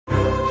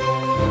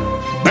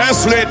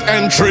Best late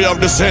entry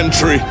of the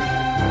century.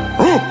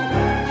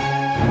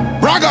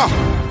 Braga.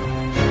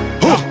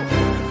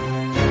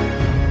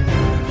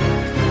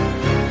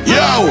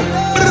 Yo.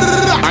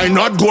 I'm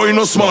not going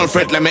no small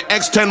fete. Let me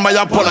extend my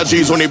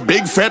apologies. Only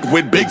big fete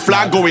with big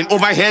flag going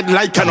overhead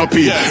like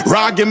canopy.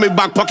 Rag in my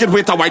back pocket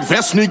with a white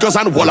vest, sneakers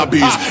and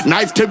wallabies.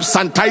 Knife tips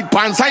and tight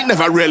pants. I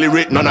never really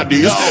rate none of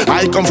these.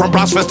 I come from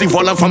brass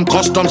festival and from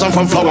customs and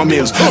from flour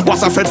mills.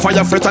 Was a fete,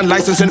 fire fete and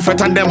licensing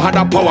fete, and them had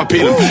a power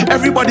pill.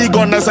 Everybody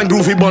gone nice and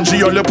groovy, Bunji,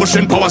 you're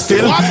pushing power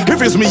still.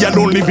 If it's me, you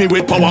don't leave me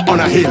with power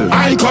on a hill.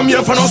 I ain't come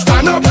here for no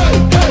stand up.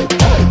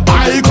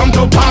 I come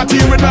to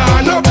party with my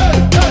hand up.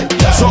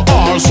 So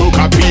all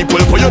soca people,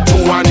 put your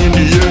 2-1 in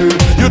the air.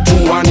 Your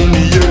 2-1 in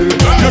the air.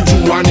 Your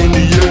 2-1 in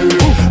the air.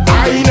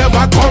 I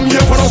never come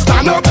here for no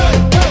stand up.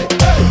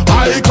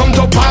 I come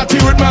to party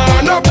with my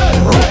hand up.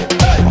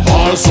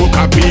 All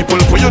soca people,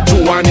 put your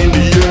 2-1 in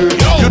the air.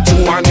 Your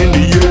 2-1 in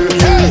the air.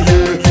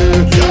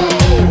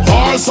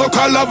 All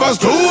soca lovers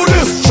do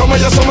this. Show me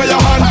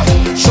your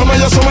hand. Show me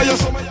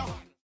your